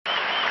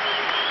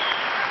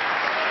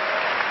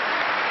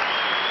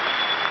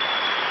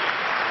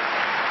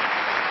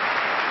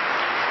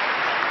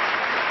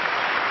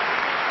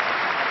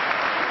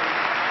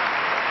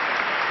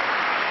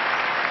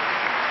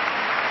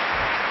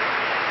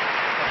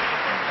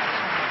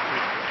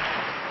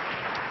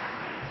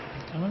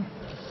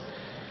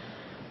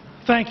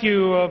Thank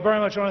you very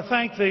much. I want to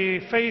thank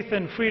the Faith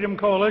and Freedom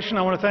Coalition.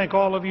 I want to thank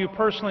all of you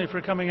personally for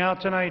coming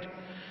out tonight.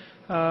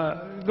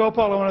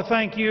 Gopal, I want to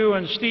thank you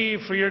and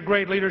Steve for your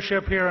great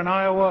leadership here in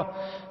Iowa.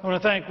 I want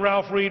to thank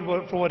Ralph Reed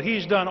for what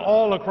he's done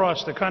all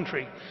across the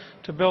country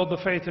to build the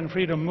Faith and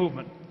Freedom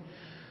movement.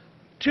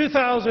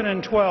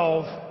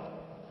 2012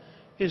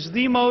 is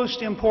the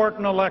most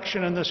important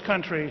election in this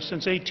country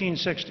since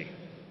 1860.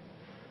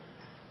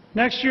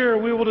 Next year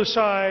we will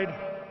decide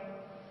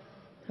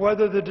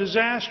whether the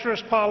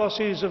disastrous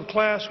policies of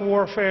class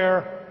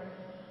warfare,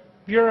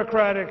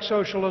 bureaucratic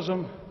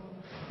socialism,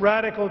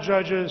 radical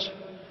judges,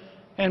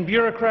 and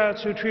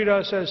bureaucrats who treat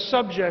us as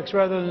subjects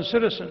rather than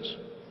citizens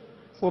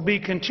will be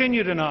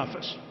continued in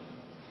office,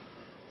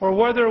 or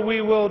whether we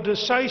will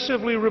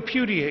decisively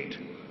repudiate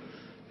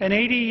an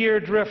 80-year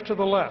drift to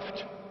the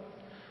left,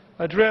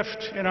 a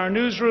drift in our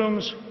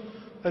newsrooms,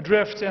 a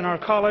drift in our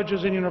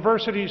colleges and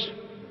universities,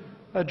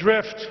 a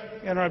drift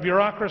in our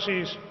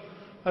bureaucracies,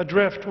 a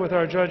drift with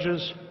our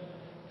judges,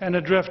 and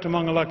a drift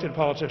among elected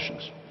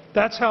politicians.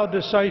 That's how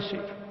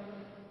decisive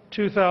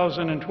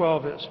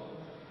 2012 is.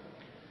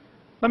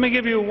 Let me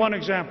give you one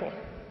example.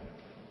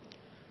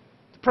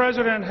 The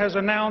President has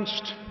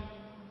announced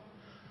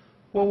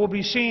what will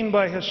be seen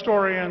by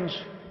historians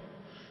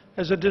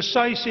as a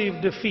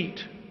decisive defeat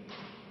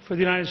for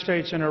the United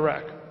States in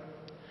Iraq.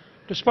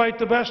 Despite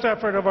the best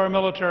effort of our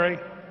military,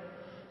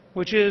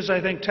 which is, I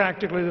think,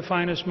 tactically the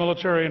finest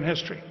military in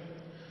history,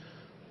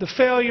 the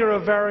failure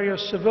of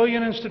various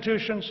civilian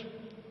institutions,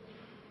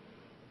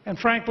 and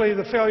frankly,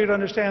 the failure to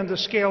understand the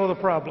scale of the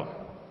problem,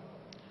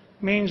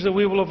 means that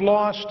we will have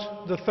lost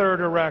the third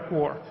Iraq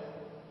war.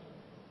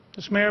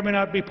 This may or may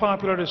not be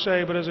popular to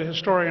say, but as a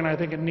historian, I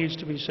think it needs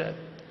to be said.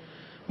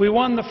 We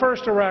won the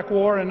first Iraq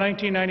war in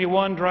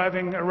 1991,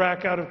 driving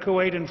Iraq out of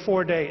Kuwait in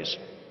 4 days.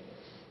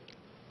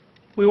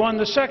 We won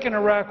the second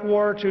Iraq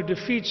war to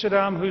defeat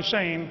Saddam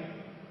Hussein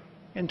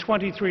in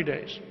 23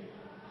 days.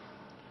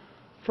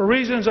 For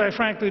reasons I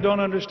frankly don't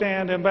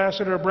understand,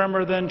 Ambassador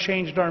Bremer then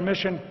changed our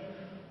mission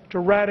to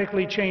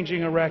radically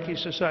changing Iraqi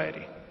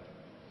society.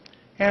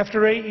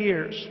 After 8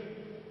 years,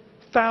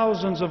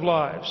 thousands of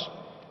lives,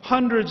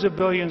 hundreds of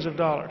billions of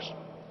dollars,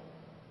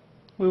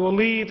 we will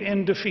leave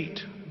in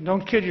defeat.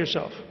 Don't kid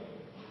yourself.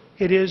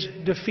 It is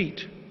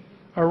defeat.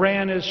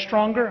 Iran is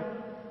stronger.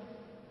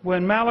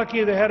 When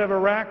Maliki, the head of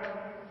Iraq,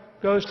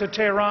 goes to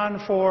Tehran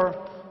for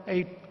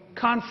a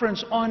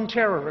conference on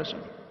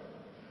terrorism,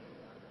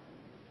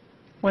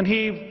 when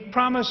he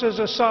promises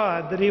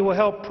Assad that he will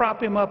help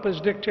prop him up as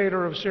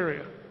dictator of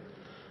Syria,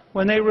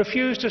 when they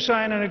refuse to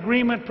sign an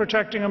agreement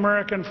protecting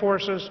American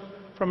forces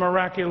from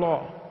Iraqi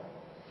law.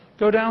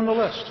 Go down the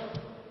list.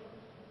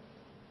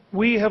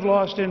 We have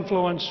lost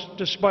influence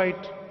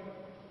despite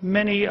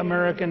many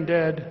American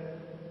dead,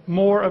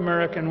 more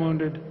American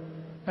wounded,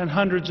 and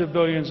hundreds of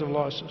billions of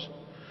losses.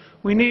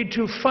 We need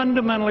to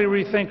fundamentally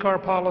rethink our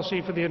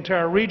policy for the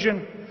entire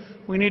region.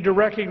 We need to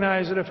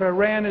recognize that if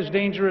Iran is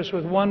dangerous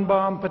with one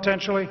bomb,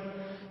 potentially,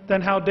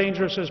 then how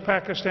dangerous is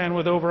Pakistan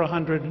with over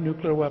 100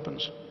 nuclear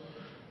weapons?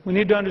 We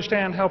need to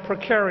understand how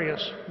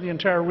precarious the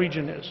entire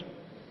region is.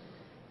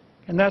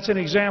 And that's an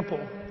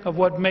example of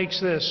what makes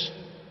this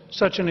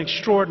such an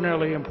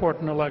extraordinarily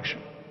important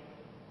election.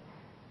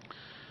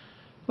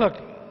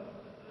 Look,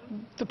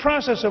 the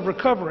process of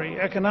recovery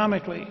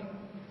economically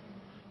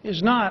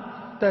is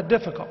not that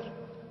difficult.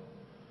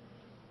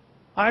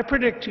 I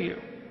predict to you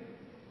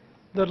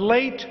that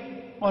late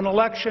on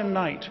election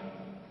night,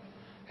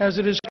 as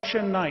it is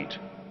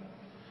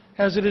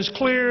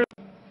clear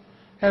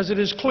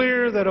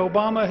that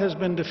Obama has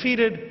been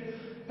defeated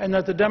and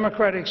that the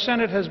Democratic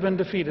Senate has been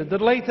defeated,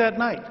 that late that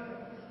night,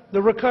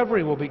 the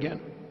recovery will begin.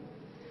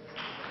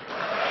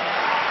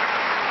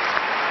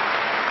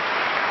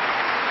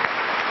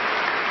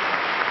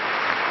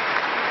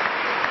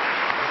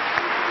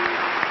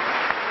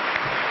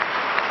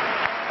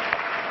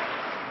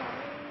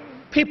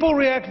 People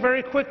react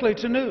very quickly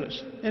to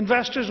news.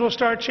 Investors will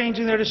start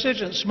changing their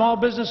decisions. Small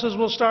businesses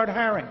will start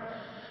hiring.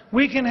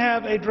 We can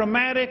have a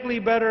dramatically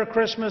better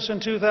Christmas in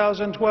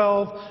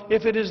 2012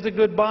 if it is the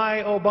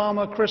goodbye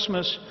Obama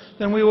Christmas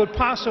than we would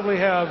possibly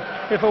have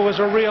if it was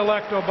a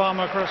re-elect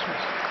Obama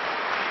Christmas.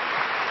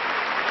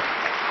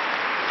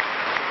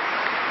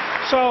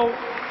 So,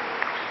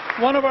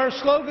 one of our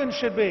slogans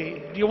should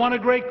be, do you want a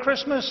great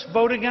Christmas?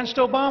 Vote against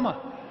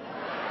Obama.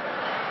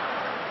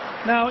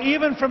 Now,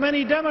 even for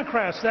many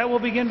Democrats, that will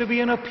begin to be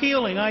an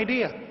appealing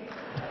idea.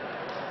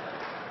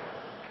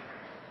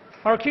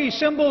 Our key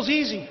symbol's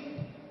easy.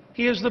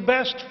 He is the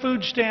best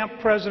food stamp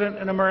president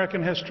in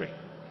American history.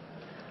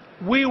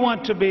 We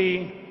want to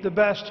be the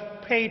best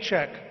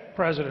paycheck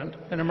president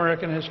in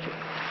American history.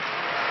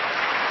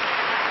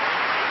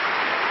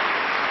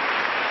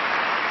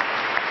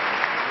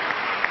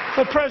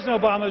 But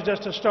President Obama is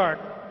just a start.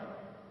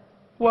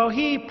 While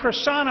he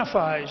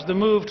personifies the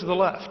move to the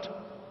left,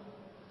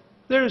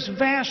 there's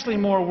vastly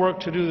more work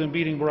to do than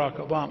beating Barack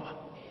Obama.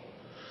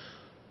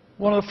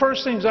 One of the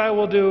first things I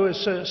will do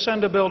is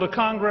send a bill to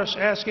Congress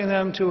asking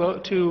them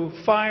to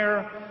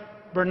fire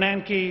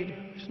Bernanke,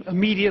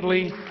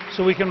 immediately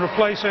so we can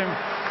replace him.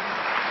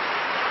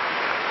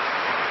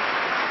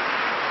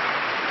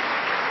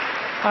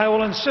 I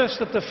will insist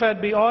that the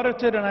Fed be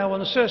audited, and I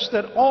will insist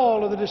that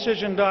all of the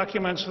decision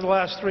documents for the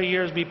last 3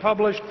 years be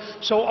published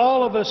so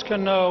all of us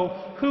can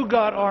know who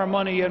got our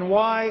money and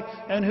why,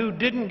 and who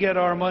didn't get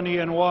our money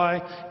and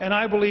why. And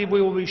I believe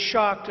we will be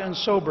shocked and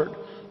sobered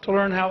to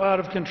learn how out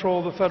of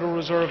control the Federal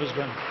Reserve has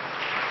been.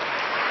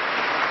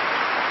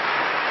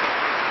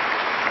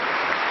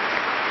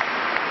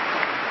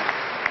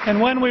 And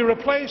when we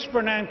replace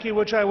Bernanke,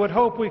 which I would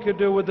hope we could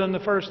do within the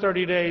first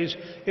 30 days,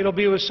 it'll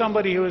be with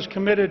somebody who is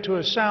committed to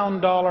a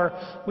sound dollar.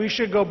 We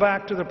should go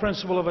back to the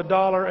principle of a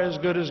dollar as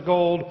good as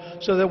gold,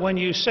 so that when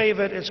you save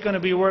it, it's going to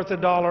be worth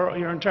 $1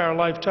 your entire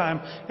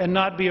lifetime and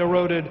not be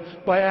eroded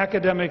by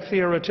academic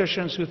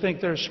theoreticians who think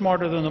they're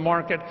smarter than the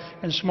market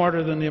and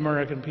smarter than the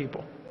American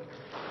people.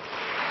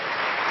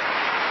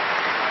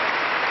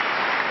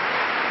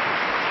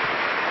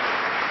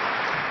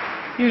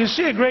 You can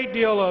see a great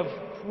deal of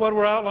what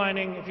we're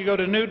outlining if you go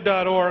to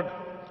Newt.org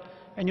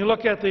and you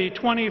look at the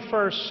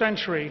 21st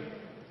century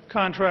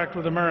contract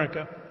with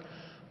America,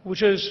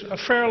 which is a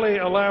fairly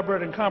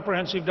elaborate and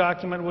comprehensive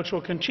document which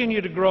will continue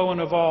to grow and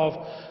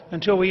evolve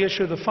until we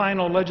issue the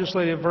final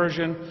legislative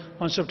version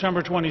on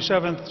September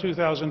 27,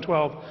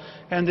 2012,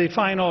 and the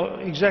final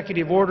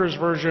executive orders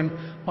version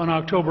on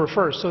October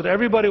 1st, so that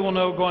everybody will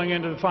know going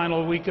into the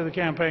final week of the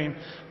campaign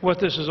what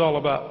this is all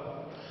about.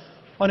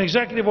 On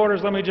executive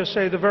orders, let me just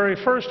say the very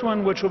first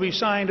one, which will be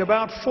signed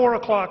about 4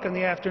 o'clock in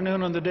the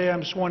afternoon on the day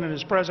I'm sworn in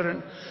as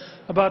president,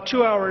 about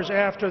 2 hours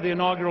after the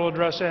inaugural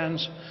address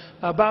ends,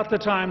 about the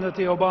time that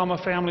the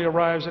Obama family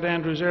arrives at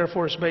Andrews Air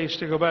Force Base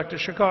to go back to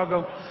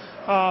Chicago.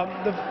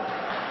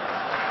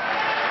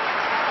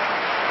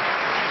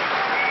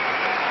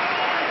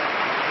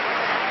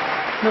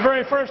 The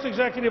very first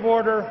executive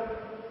order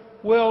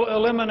will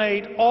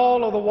eliminate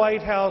all of the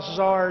White House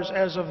czars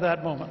as of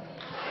that moment.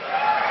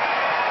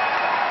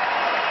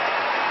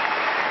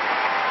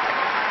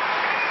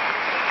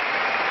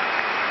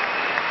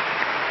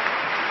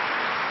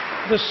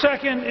 The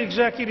second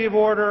executive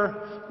order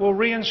will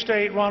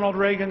reinstate Ronald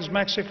Reagan's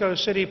Mexico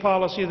City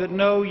policy that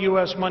no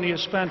U.S. money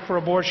is spent for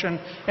abortion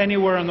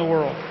anywhere in the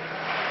world.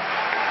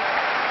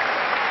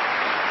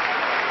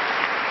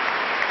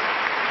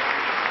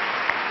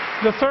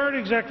 The third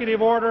executive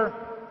order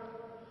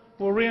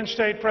will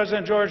reinstate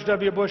President George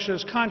W.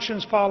 Bush's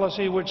conscience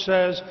policy, which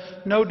says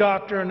no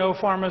doctor, no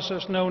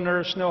pharmacist, no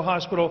nurse, no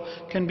hospital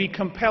can be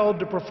compelled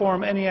to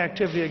perform any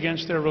activity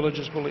against their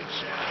religious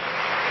beliefs.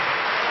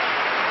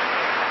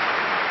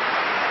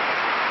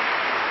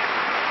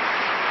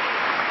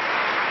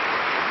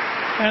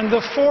 And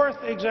the fourth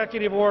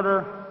executive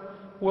order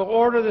will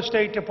order the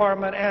State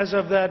Department as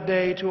of that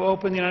day to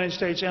open the United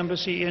States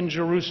Embassy in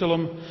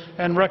Jerusalem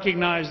and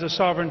recognize the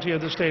sovereignty of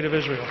the State of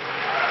Israel.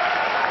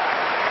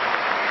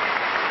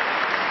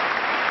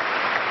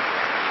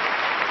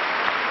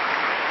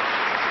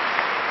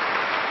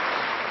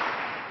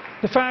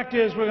 The fact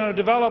is, we're going to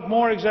develop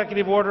more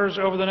executive orders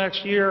over the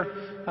next year.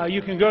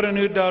 You can go to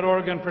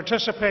Newt.org and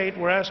participate.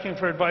 We're asking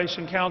for advice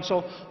and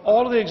counsel.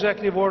 All of the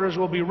executive orders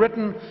will be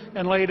written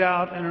and laid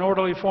out in an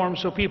orderly form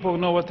so people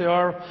know what they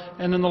are.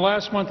 And in the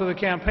last month of the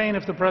campaign,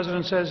 if the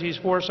President says he's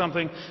for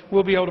something,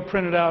 we'll be able to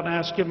print it out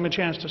and give him a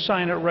chance to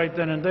sign it right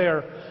then and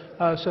there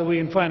so we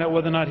can find out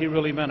whether or not he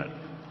really meant it.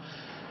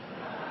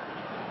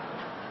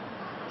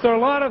 There are a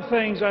lot of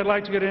things I'd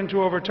like to get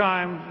into over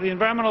time. The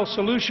Environmental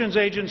Solutions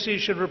Agency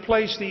should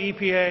replace the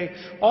EPA.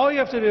 All you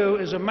have to do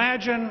is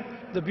imagine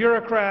the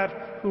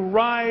bureaucrat who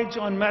rides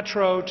on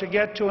Metro to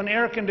get to an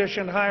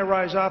air-conditioned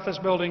high-rise office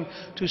building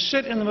to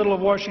sit in the middle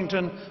of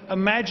Washington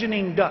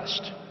imagining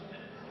dust,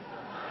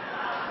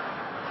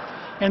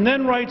 and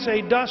then writes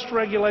a dust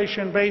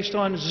regulation based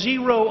on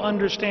zero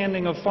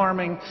understanding of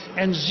farming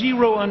and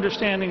zero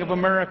understanding of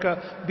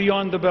America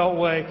beyond the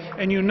Beltway,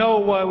 and you know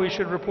why we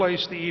should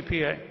replace the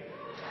EPA.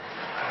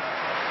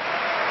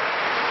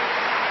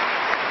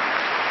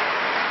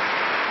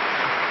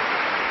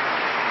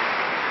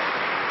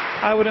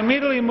 I would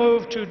immediately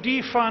move to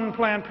defund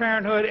Planned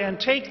Parenthood and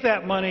take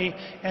that money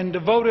and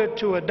devote it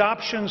to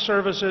adoption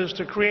services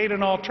to create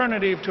an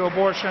alternative to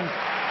abortion.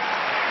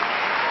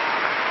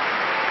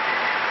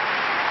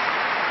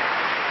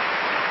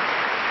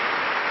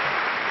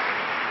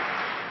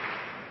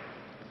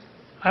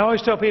 I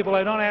always tell people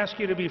I don't ask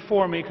you to be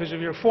for me, because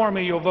if you're for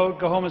me, you'll vote,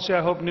 go home and say,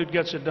 I hope Newt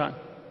gets it done.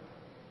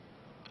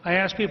 I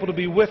ask people to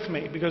be with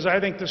me, because I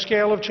think the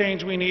scale of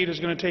change we need is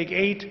going to take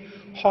 8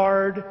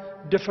 hard,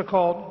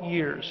 difficult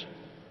years.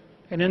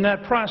 And in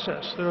that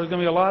process, there is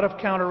going to be a lot of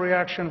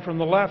counter-reaction from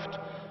the left,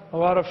 a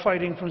lot of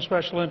fighting from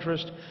special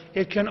interest.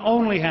 It can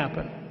only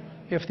happen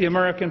if the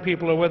American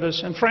people are with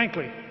us. And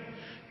frankly,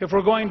 if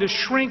we're going to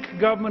shrink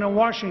government in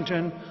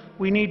Washington,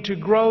 we need to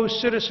grow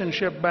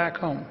citizenship back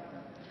home.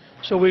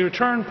 So we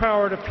return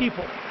power to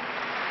people.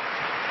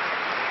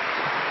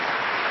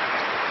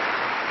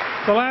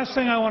 The last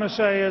thing I want to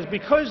say is,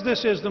 because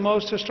this is the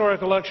most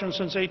historic election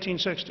since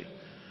 1860,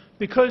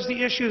 because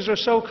the issues are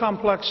so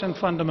complex and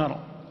fundamental,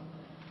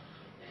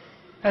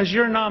 as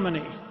your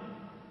nominee,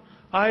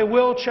 I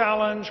will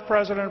challenge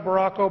President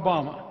Barack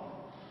Obama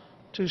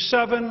to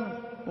 7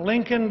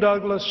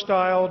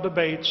 Lincoln-Douglas-style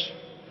debates,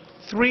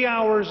 3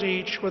 hours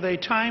each, with a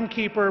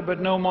timekeeper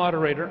but no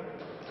moderator.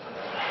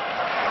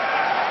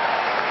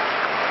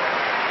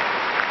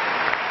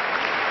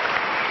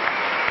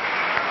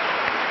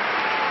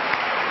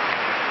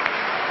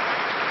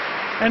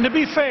 And to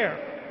be fair,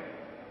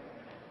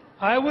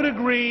 I would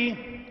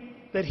agree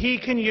that he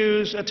can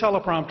use a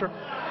teleprompter.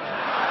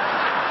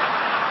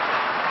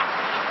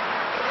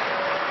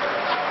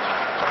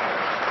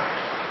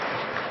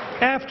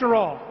 After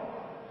all,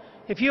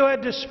 if you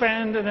had to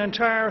spend an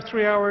entire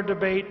 3-hour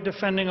debate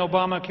defending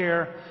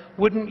Obamacare,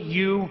 wouldn't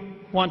you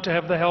want to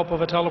have the help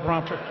of a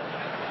teleprompter?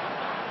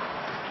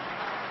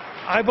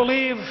 I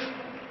believe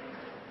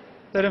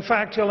that, in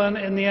fact, he'll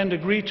in the end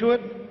agree to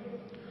it.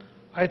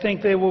 I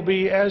think they will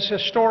be as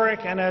historic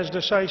and as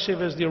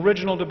decisive as the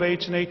original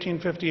debates in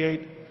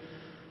 1858.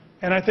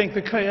 And I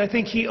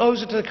think he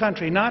owes it to the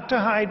country not to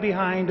hide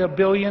behind $1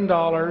 billion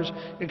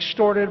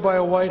extorted by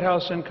a White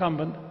House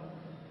incumbent,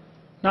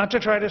 not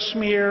to try to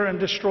smear and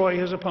destroy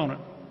his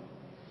opponent,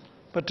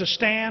 but to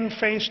stand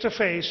face to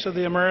face so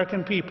the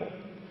American people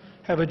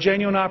have a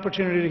genuine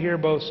opportunity to hear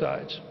both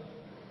sides.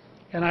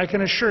 And I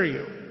can assure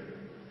you,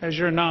 as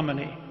your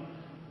nominee,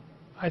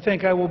 I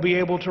think I will be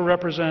able to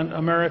represent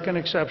American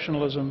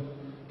exceptionalism,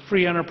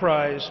 free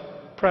enterprise,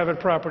 private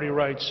property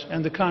rights,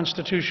 and the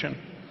Constitution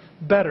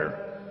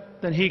better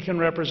than he can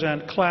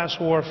represent class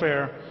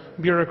warfare,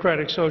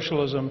 bureaucratic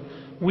socialism,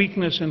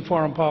 weakness in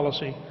foreign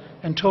policy,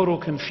 and total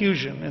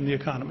confusion in the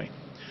economy.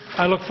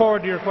 I look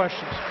forward to your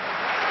questions.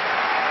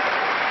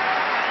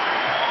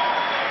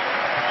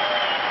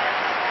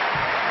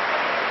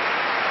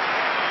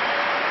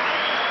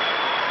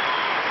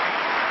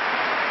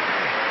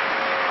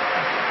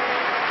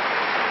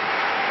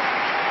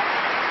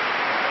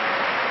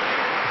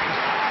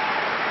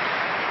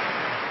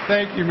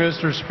 Thank you,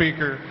 Mr.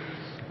 Speaker.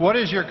 What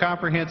is your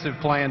comprehensive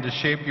plan to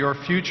shape your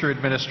future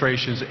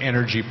administration's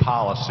energy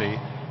policy?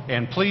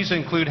 And please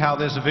include how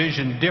this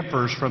vision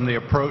differs from the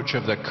approach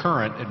of the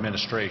current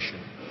administration.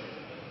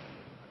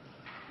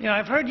 You know,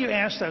 I've heard you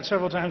ask that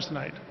several times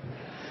tonight.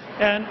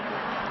 And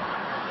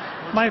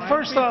my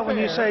first thought when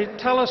you say,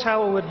 tell us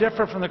how it would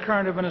differ from the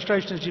current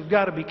administration, is you've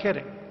got to be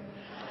kidding.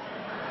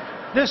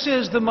 This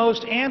is the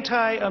most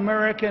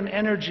anti-American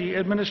energy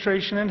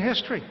administration in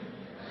history.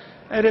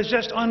 It is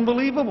just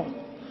unbelievable.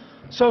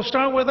 So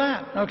start with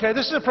that, okay?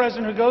 This is a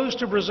president who goes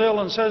to Brazil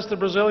and says to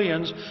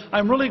Brazilians,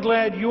 I'm really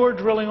glad you're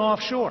drilling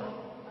offshore.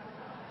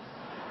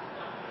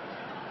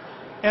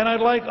 And I'd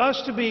like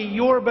us to be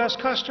your best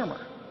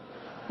customer,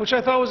 which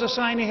I thought was a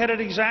sign he headed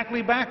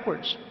exactly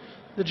backwards.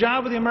 The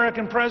job of the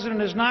American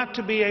president is not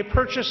to be a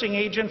purchasing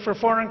agent for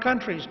foreign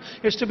countries.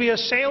 It's to be a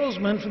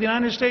salesman for the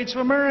United States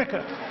of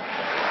America.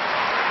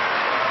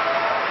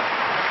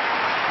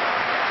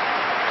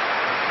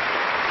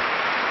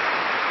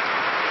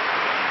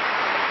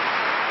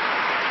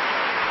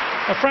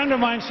 A friend of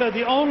mine said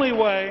the only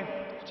way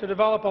to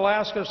develop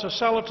Alaska is to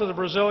sell it to the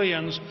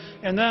Brazilians,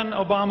 and then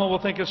Obama will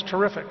think it's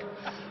terrific.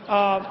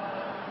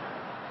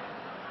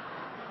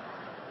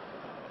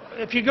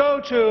 If you go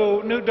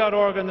to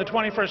Newt.org and the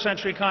 21st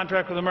Century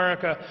Contract with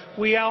America,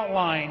 we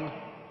outline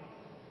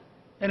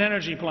an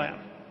energy plan.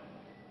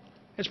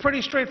 It's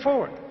pretty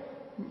straightforward.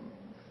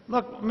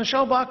 Look,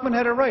 Michelle Bachmann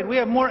had it right. We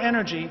have more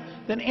energy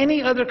than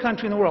any other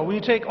country in the world. When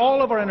you take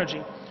all of our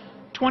energy,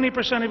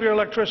 20% of your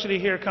electricity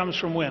here comes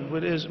from wind,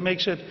 which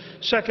makes it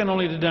second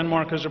only to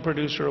Denmark as a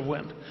producer of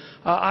wind.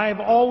 I've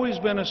always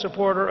been a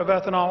supporter of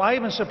ethanol. I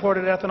even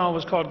supported ethanol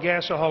was called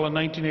gasohol in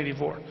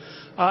 1984.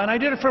 And I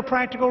did it for a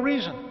practical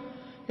reason.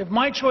 If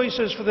my choice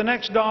is for the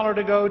next dollar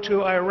to go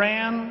to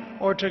Iran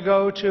or to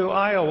go to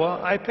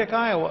Iowa, I pick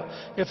Iowa.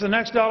 If the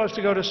next dollar is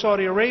to go to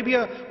Saudi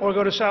Arabia or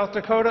go to South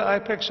Dakota, I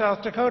pick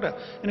South Dakota.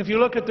 And if you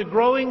look at the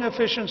growing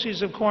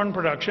efficiencies of corn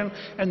production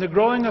and the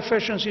growing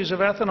efficiencies of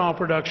ethanol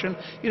production,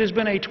 it has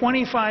been a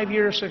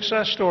 25-year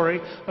success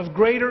story of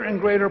greater and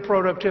greater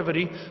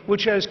productivity,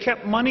 which has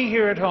kept money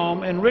here at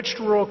home, enriched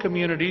rural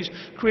communities,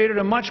 created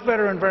a much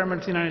better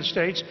environment for the United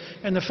States.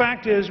 And the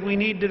fact is we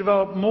need to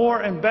develop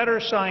more and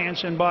better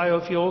science in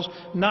biofuels,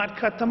 not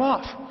cut them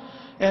off.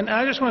 And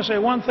I just want to say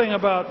one thing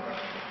about,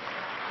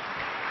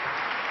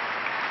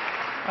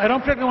 I don't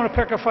particularly want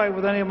to pick a fight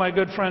with any of my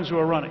good friends who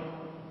are running,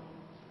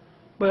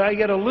 but I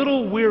get a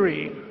little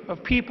weary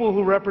of people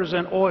who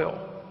represent oil,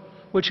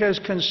 which has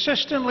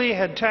consistently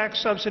had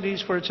tax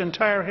subsidies for its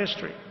entire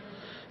history,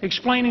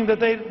 explaining that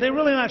they're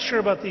really not sure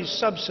about these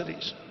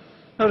subsidies.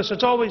 Notice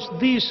it's always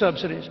these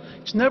subsidies.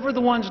 It's never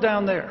the ones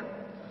down there.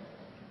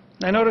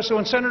 I noticed that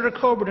when Senator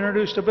Coburn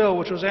introduced a bill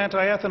which was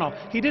anti-ethanol,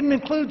 he didn't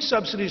include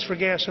subsidies for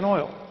gas and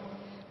oil,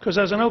 because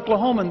as an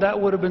Oklahoman, that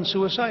would have been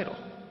suicidal.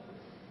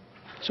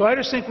 So I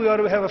just think we ought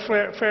to have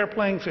a fair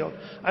playing field.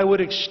 I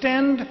would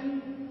extend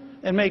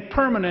and make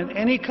permanent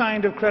any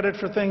kind of credit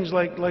for things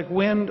like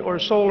wind or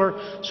solar,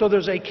 so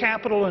there's a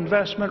capital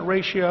investment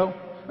ratio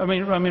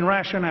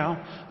rationale.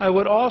 I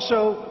would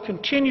also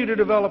continue to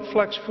develop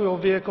flex fuel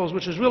vehicles,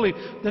 which is really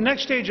the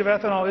next stage of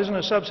ethanol. Isn't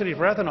a subsidy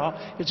for ethanol.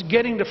 It's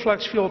getting to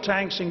flex fuel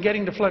tanks and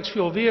getting to flex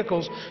fuel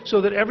vehicles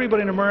so that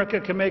everybody in America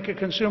can make a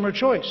consumer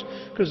choice.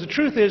 Because the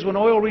truth is, when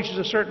oil reaches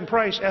a certain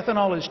price,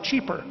 ethanol is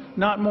cheaper,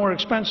 not more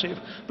expensive.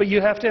 But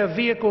you have to have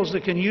vehicles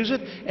that can use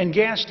it and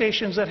gas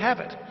stations that have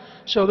it.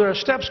 So there are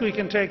steps we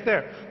can take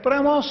there. But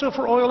I'm also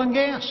for oil and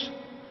gas.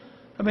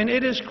 I mean,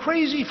 it is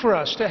crazy for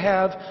us to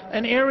have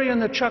an area in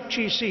the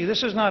Chukchi Sea.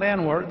 This is not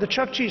ANWR. The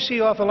Chukchi Sea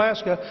off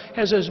Alaska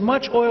has as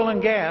much oil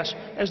and gas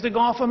as the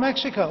Gulf of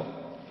Mexico.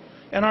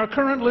 And our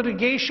current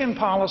litigation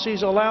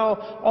policies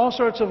allow all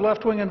sorts of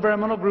left-wing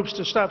environmental groups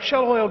to stop.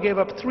 Shell Oil gave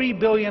up $3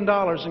 billion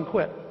and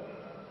quit.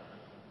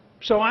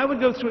 So I would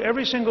go through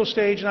every single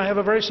stage, and I have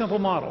a very simple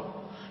model.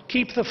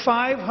 Keep the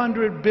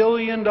 $500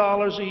 billion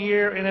a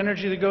year in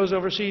energy that goes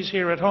overseas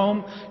here at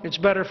home. It's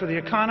better for the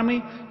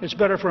economy, it's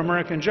better for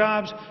American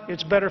jobs,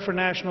 it's better for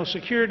national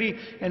security,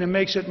 and it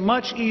makes it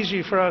much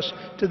easier for us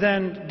to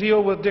then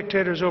deal with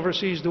dictators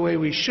overseas the way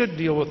we should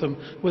deal with them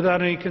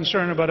without any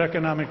concern about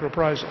economic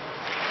reprisal.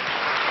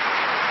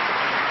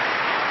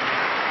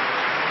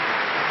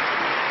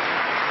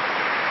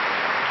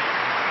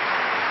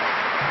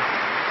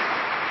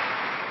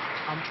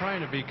 I'm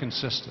trying to be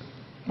consistent.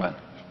 What?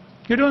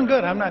 You're doing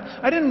good.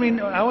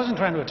 I wasn't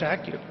trying to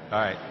attack you. All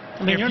right.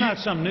 I mean, you're not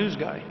some news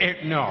guy.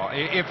 No.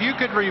 If you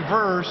could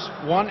reverse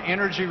one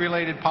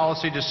energy-related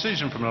policy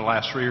decision from the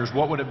last 3 years,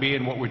 what would it be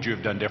and what would you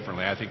have done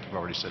differently? I think you've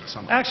already said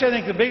something. Actually, I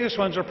think the biggest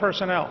ones are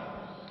personnel.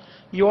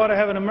 You ought to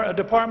have a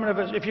Department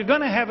of, if you're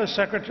going to have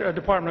a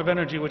Department of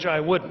Energy, which I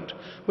wouldn't,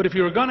 but if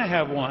you were going to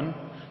have one,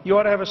 you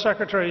ought to have a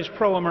secretary who's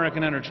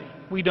pro-American energy.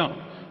 We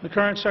don't. The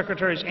current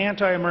secretary is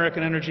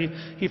anti-American energy.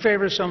 He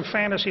favors some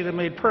fantasy that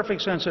made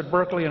perfect sense at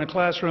Berkeley in a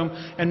classroom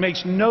and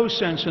makes no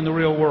sense in the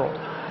real world.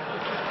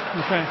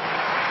 Okay.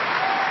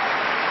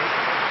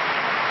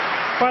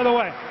 By the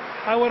way,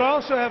 I would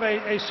also have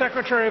a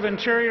Secretary of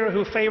Interior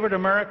who favored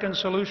American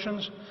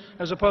solutions,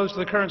 as opposed to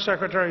the current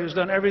secretary who's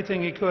done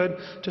everything he could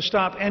to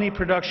stop any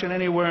production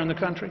anywhere in the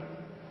country.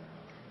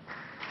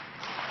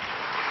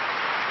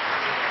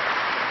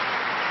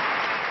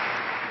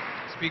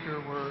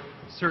 Speaker, we're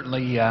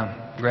certainly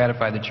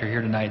gratified that you're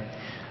here tonight.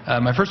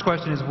 My first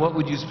question is, what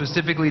would you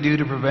specifically do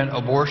to prevent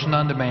abortion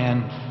on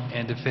demand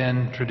and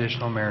defend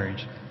traditional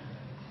marriage?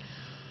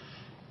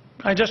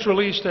 I just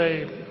released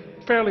a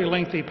fairly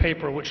lengthy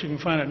paper, which you can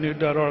find at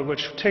newt.org,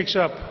 which takes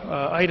up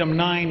item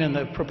 9 in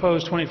the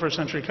proposed 21st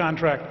century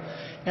contract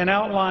and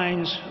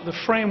outlines the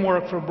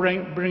framework for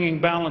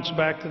bringing balance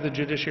back to the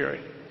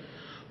judiciary.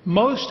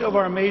 Most of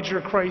our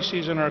major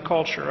crises in our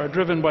culture are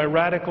driven by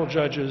radical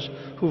judges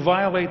who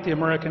violate the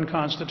American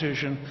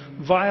Constitution,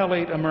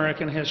 violate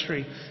American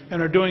history,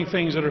 and are doing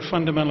things that are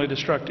fundamentally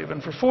destructive.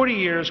 And for 40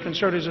 years,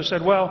 conservatives have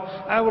said,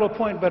 well, I will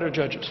appoint better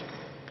judges.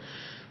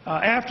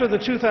 After the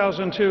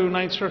 2002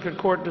 Ninth Circuit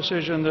Court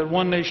decision that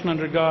one nation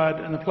under God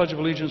and the Pledge of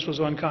Allegiance was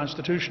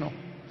unconstitutional,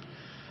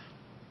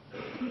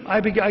 I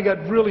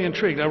got really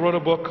intrigued. I wrote a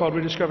book called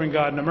Rediscovering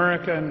God in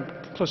America, and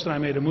Cliff and I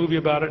made a movie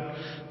about it.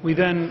 We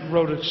then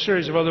wrote a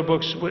series of other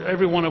books,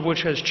 every one of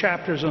which has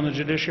chapters on the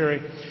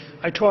judiciary.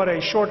 I taught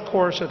a short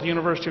course at the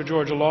University of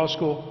Georgia Law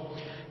School,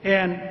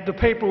 and the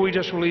paper we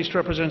just released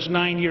represents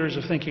 9 years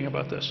of thinking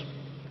about this.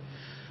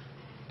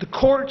 The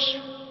courts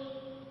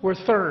were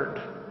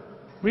third.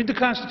 Read the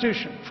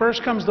Constitution.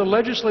 First comes the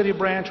legislative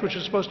branch, which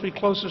is supposed to be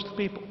closest to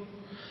people.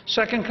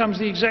 Second comes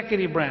the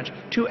executive branch,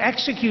 to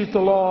execute the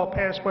law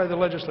passed by the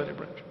legislative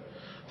branch.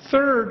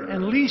 Third,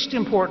 and least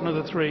important of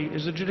the three,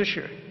 is the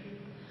judiciary.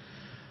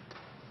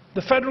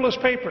 The Federalist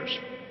Papers,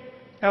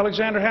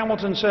 Alexander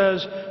Hamilton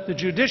says, the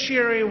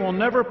judiciary will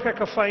never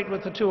pick a fight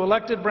with the two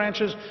elected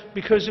branches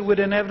because it would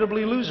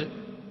inevitably lose it.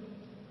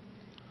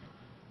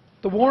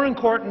 The Warren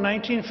Court in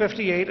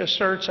 1958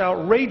 asserts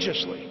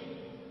outrageously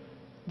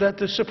that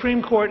the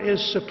Supreme Court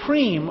is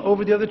supreme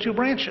over the other two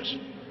branches.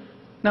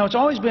 Now, it's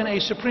always been a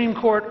Supreme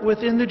Court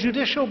within the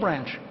judicial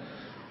branch.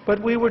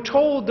 But we were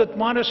told that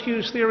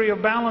Montesquieu's theory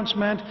of balance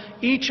meant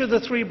each of the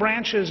three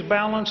branches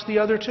balanced the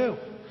other two.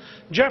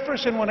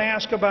 Jefferson, when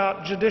asked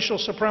about judicial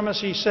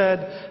supremacy,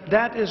 said,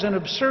 that is an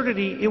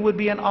absurdity, it would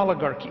be an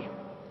oligarchy.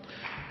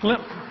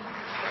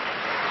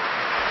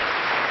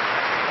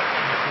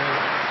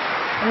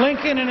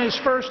 Lincoln, in his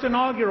first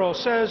inaugural,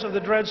 says of the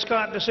Dred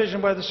Scott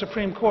decision by the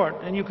Supreme Court,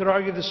 and you could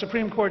argue the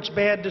Supreme Court's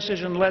bad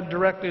decision led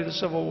directly to the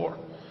Civil War.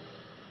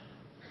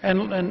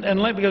 And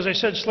because they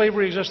said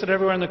slavery existed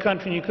everywhere in the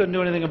country and you couldn't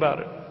do anything about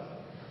it.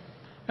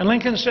 And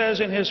Lincoln says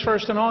in his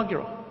first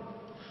inaugural,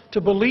 to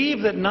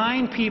believe that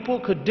 9 people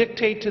could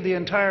dictate to the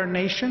entire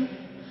nation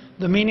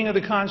the meaning of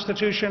the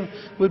Constitution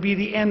would be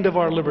the end of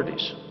our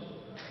liberties.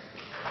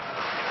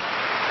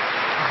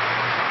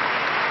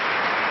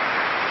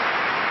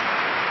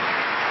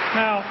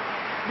 Now,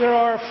 there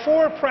are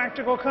 4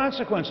 practical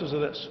consequences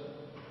of this.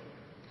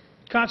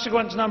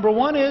 Consequence number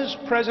 1 is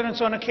presidents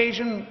on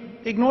occasion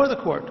ignore the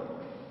court.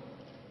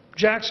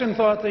 Jackson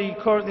thought the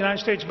United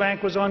States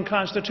Bank was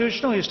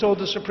unconstitutional. He was told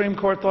the Supreme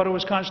Court thought it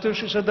was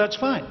constitutional. He said, that's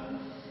fine.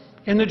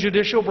 In the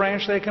judicial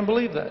branch, they can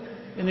believe that.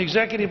 In the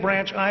executive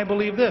branch, I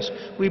believe this.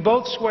 We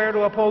both swear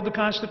to uphold the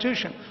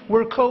Constitution.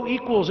 We're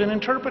co-equals in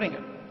interpreting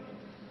it.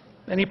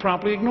 And he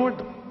promptly ignored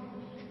them.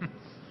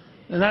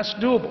 And that's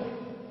doable.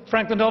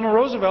 Franklin Delano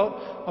Roosevelt,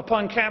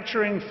 upon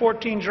capturing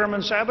 14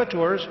 German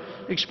saboteurs,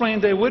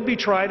 explained they would be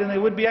tried and they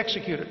would be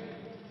executed.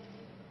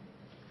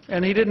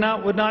 And he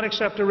would not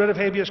accept a writ of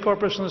habeas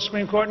corpus from the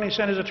Supreme Court, and he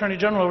sent his Attorney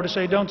General over to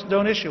say,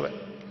 don't issue it.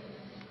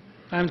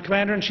 I'm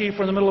Commander-in-Chief,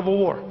 we're in the middle of a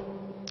war.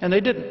 And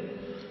they didn't.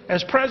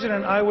 As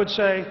President, I would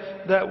say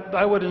that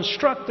I would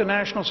instruct the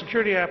national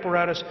security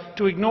apparatus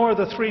to ignore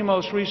the 3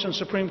 most recent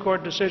Supreme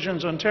Court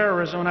decisions on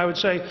terrorism, and I would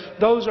say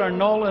those are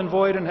null and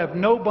void and have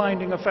no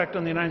binding effect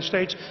on the United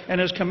States. And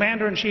as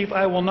Commander-in-Chief,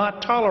 I will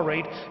not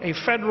tolerate a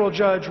federal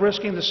judge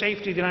risking the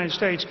safety of the United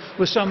States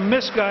with some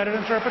misguided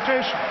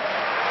interpretation.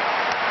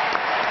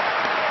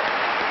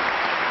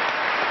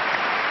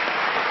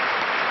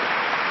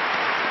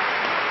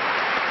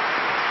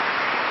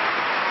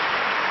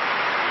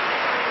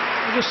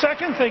 The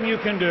second thing you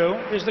can do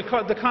is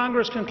the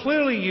Congress can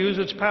clearly use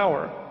its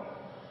power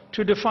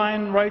to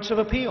define rights of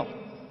appeal.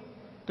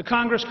 The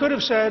Congress could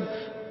have said,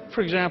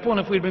 for example, and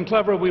if we'd been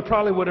clever, we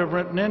probably would have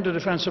written into the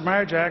Defense of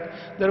Marriage Act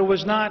that it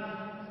was not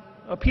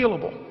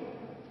appealable.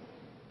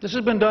 This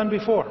has been done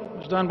before. It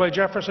was done by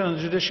Jefferson in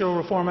the Judicial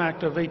Reform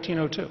Act of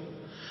 1802.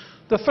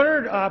 The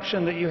third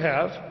option that you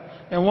have,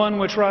 and one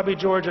which Robbie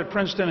George at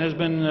Princeton has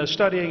been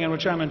studying and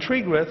which I'm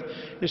intrigued with,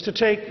 is to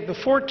take the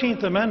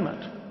 14th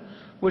Amendment,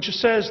 which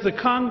says the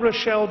Congress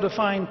shall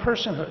define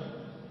personhood,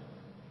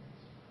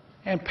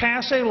 and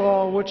pass a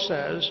law which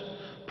says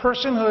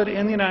personhood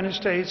in the United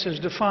States is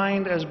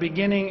defined as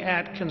beginning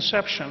at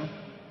conception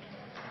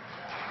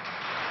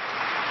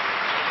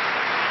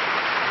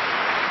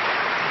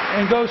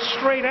and go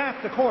straight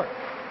at the court.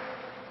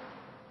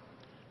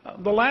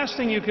 The last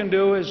thing you can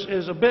do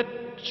is a bit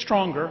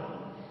stronger.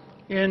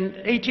 In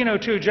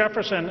 1802,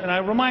 Jefferson, and I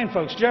remind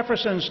folks,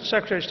 Jefferson's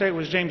Secretary of State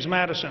was James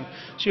Madison,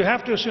 so you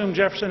have to assume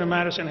Jefferson and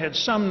Madison had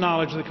some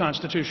knowledge of the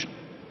Constitution.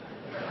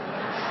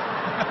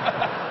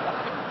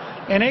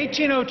 In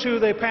 1802,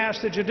 they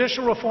passed the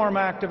Judicial Reform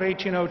Act of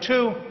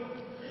 1802,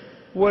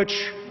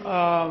 which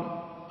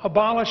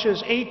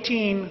abolishes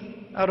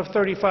 18 out of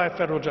 35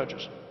 federal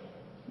judges.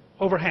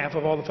 Over half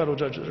of all the federal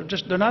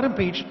judges. They're not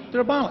impeached,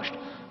 they're abolished.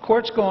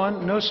 Court's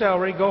gone, no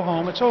salary, go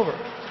home, it's over.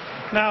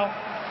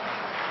 Now,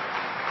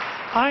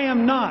 I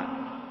am not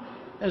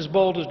as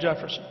bold as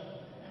Jefferson.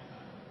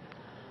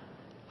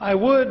 I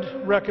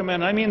would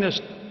recommend, I mean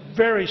this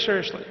very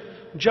seriously,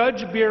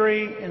 Judge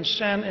Beery in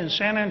San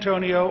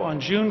Antonio on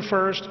June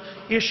 1st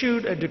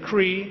issued a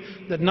decree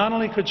that not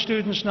only could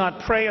students not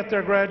pray at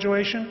their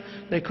graduation,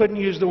 they couldn't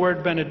use the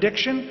word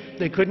benediction,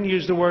 they couldn't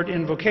use the word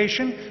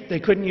invocation, they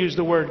couldn't use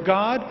the word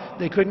God,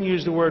 they couldn't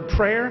use the word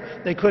prayer,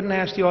 they couldn't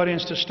ask the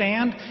audience to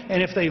stand,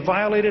 and if they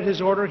violated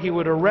his order, he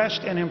would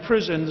arrest and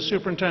imprison the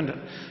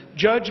superintendent.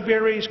 Judge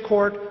Beery's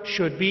court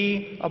should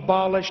be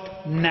abolished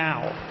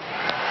now.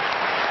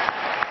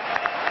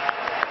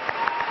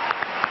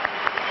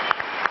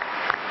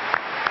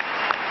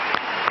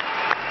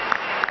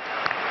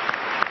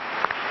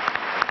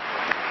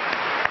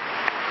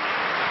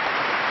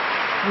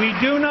 We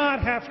do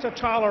not have to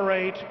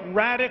tolerate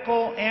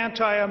radical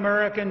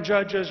anti-American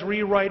judges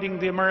rewriting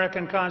the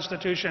American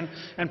Constitution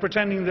and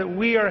pretending that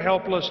we are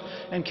helpless.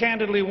 And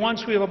candidly,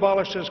 once we have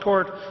abolished this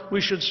court,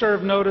 we should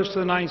serve notice to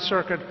the Ninth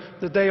Circuit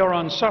that they are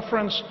on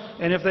sufferance,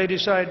 and if they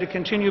decide to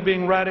continue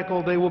being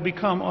radical, they will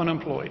become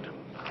unemployed.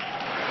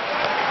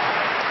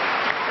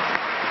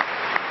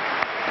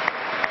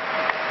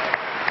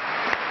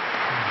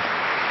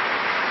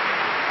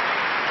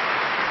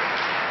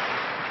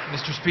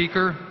 Mr.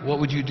 Speaker, what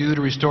would you do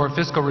to restore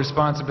fiscal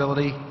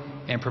responsibility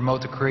and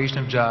promote the creation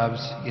of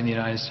jobs in the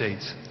United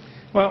States?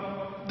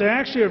 Well, they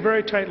actually are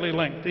very tightly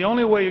linked. The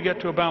only way you get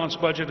to a balanced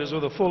budget is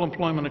with a full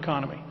employment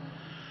economy.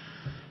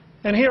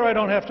 And here I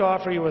don't have to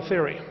offer you a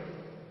theory.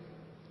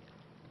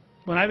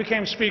 When I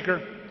became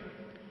Speaker,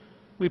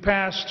 we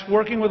passed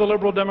working with a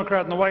liberal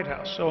Democrat in the White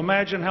House. So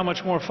imagine how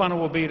much more fun it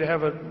will be to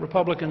have a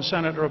Republican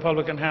Senate, a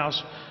Republican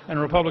House, and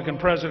a Republican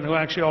President who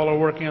actually all are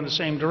working in the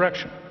same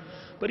direction.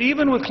 But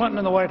even with Clinton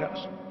in the White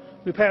House,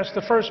 we passed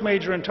the first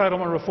major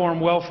entitlement reform,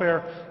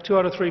 welfare. 2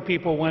 out of 3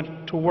 people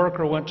went to work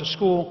or went to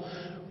school.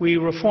 We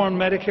reformed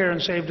Medicare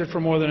and saved it for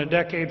more than a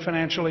decade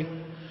financially.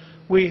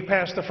 We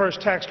passed the first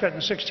tax cut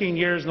in 16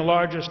 years and the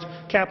largest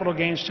capital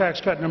gains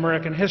tax cut in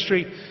American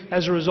history.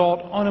 As a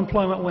result,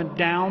 unemployment went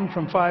down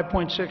from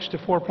 5.6 to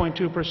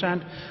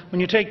 4.2%.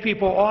 When you take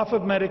people off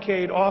of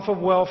Medicaid, off of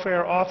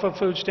welfare, off of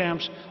food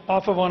stamps,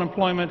 off of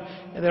unemployment,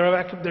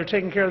 they're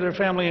taking care of their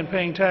family and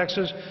paying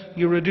taxes,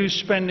 you reduce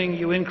spending,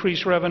 you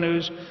increase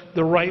revenues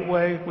the right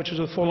way, which is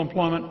with full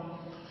employment.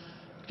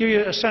 To give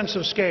you a sense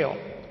of scale,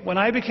 when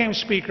I became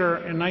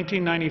Speaker in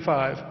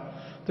 1995,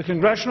 the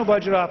Congressional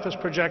Budget Office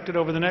projected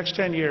over the next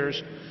 10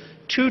 years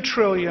 $2.7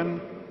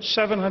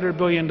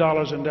 trillion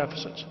in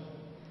deficits.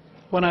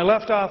 When I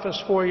left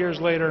office 4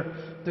 years later,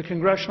 the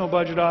Congressional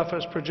Budget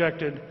Office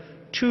projected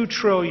 $2.2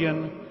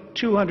 trillion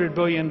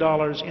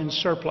in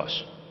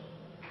surplus.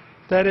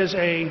 That is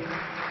a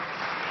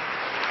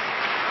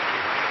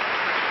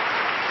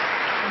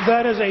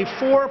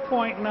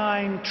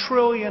 $4.9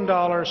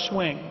 trillion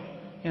swing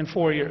in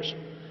 4 years.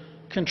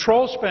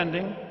 Control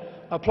spending,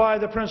 apply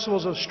the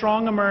principles of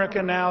Strong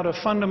America Now to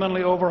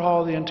fundamentally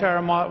overhaul the entire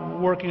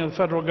working of the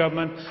federal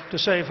government to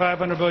save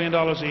 $500 billion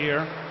a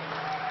year.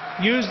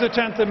 Use the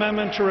 10th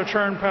Amendment to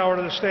return power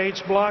to the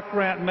states, block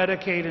grant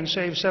Medicaid and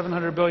save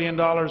 $700 billion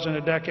in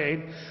a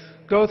decade.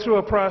 Go through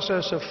a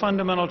process of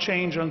fundamental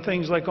change on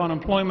things like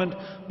unemployment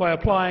by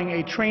applying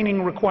a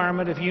training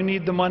requirement. If you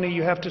need the money,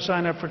 you have to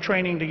sign up for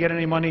training to get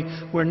any money.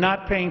 We're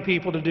not paying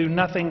people to do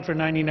nothing for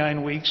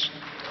 99 weeks.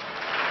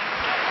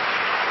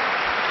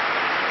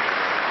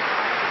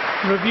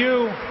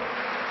 Review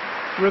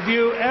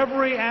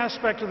every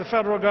aspect of the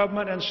federal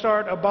government and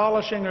start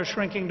abolishing or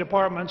shrinking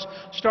departments,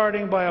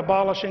 starting by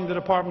abolishing the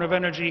Department of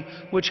Energy,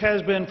 which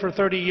has been for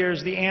 30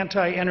 years the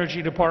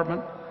anti-energy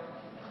department.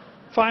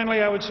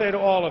 Finally, I would say to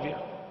all of you,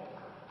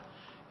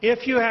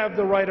 if you have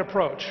the right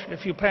approach,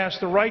 if you pass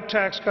the right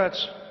tax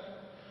cuts,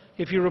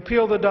 if you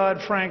repeal the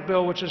Dodd-Frank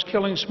bill, which is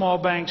killing small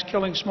banks,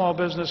 killing small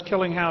business,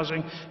 killing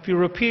housing, if you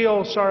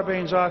repeal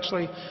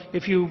Sarbanes-Oxley,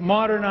 if you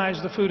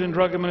modernize the Food and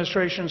Drug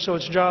Administration so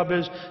its job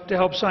is to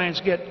help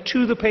science get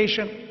to the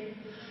patient,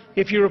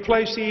 if you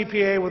replace the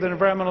EPA with an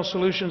Environmental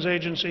Solutions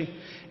Agency,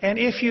 and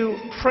if you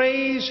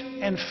praise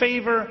and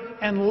favor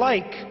and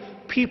like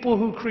people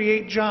who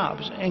create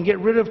jobs and get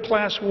rid of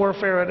class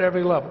warfare at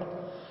every level,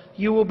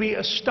 you will be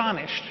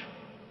astonished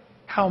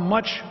how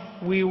much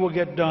we will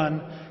get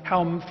done,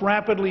 how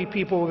rapidly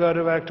people will go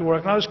back to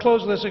work. And I'll just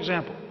close with this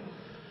example.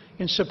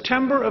 In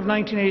September of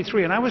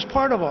 1983, and I was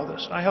part of all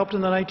this, I helped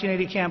in the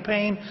 1980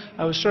 campaign,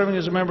 I was serving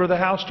as a member of the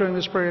House during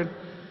this period.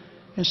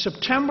 In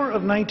September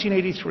of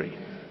 1983,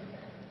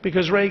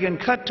 because Reagan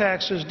cut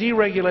taxes,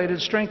 deregulated,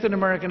 strengthened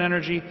American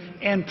energy,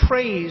 and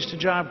praised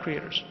job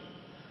creators,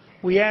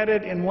 we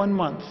added in 1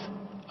 month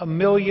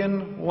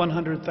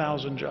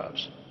 1,100,000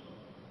 jobs.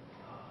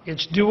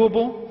 It's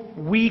doable.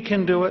 We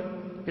can do it.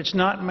 It's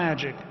not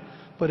magic.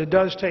 But it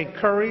does take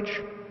courage,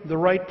 the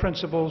right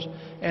principles,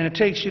 and it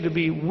takes you to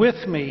be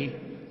with me,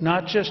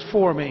 not just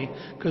for me,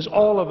 because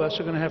all of us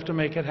are going to have to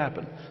make it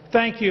happen.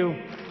 Thank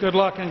you. Good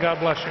luck, and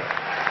God bless you.